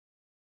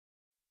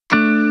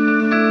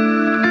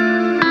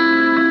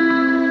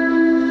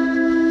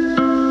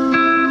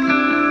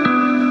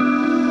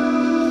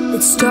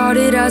It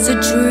started as a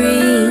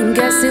dream,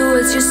 guess it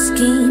was your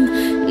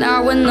scheme.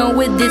 Now I know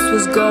where this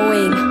was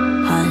going,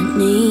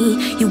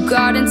 honey. You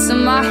got into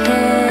my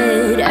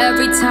head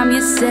every time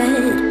you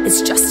said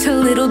it's just a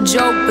little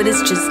joke, but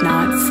it's just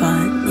not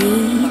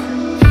funny.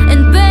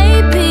 And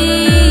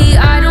baby,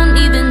 I don't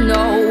even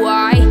know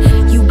why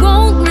you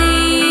won't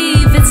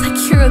leave. It's like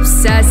you're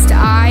obsessed.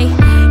 I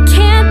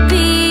can't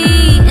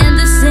be in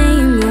the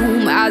same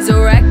room as a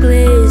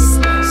reckless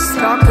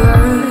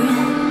stalker.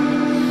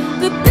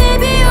 But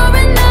baby, you're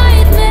a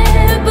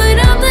nightmare, but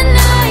I'm the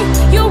night.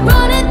 You're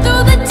running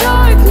through the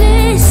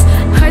darkness,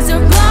 eyes are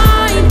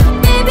blind.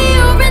 Baby,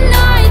 you're a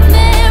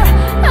nightmare,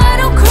 I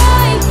don't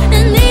cry.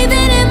 And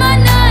even in my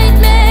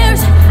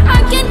nightmares,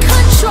 I can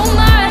control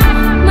my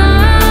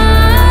mind.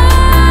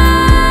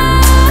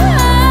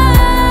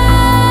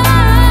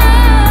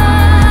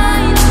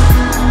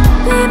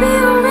 Baby,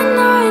 you're a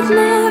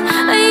nightmare.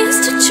 I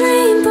used to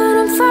dream, but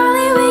I'm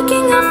finally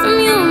waking up from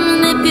you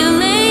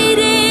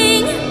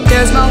manipulating.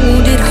 There's my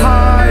wounded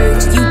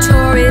heart, you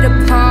tore it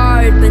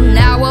apart, but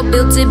now I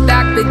built it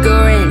back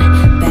bigger and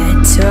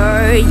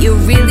better.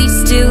 You're really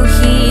still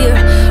here,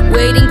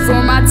 waiting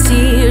for my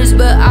tears,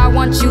 but I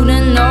want you to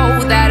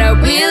know that I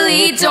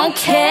really don't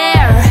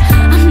care.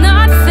 I'm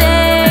not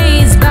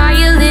fazed by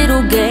your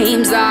little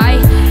games. I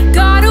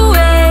got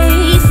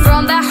away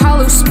from that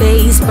hollow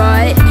space,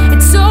 but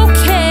it's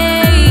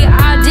okay,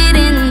 I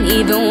didn't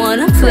even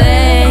wanna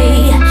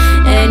play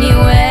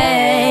anyway.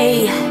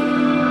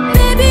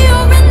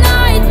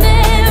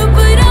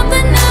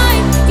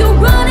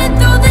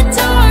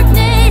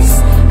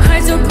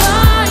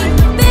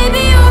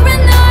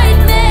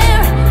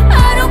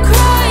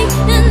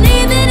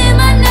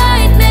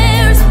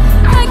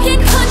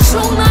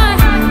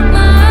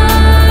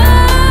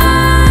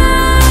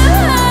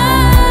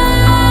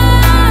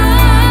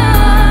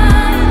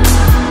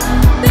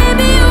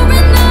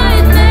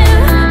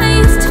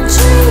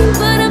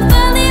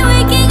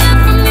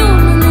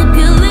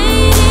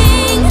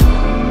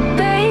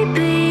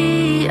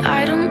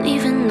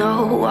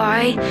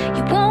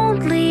 You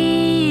won't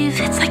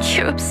leave, it's like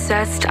you're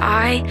obsessed.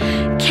 I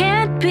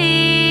can't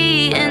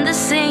be in the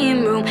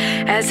same room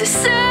as the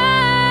sun.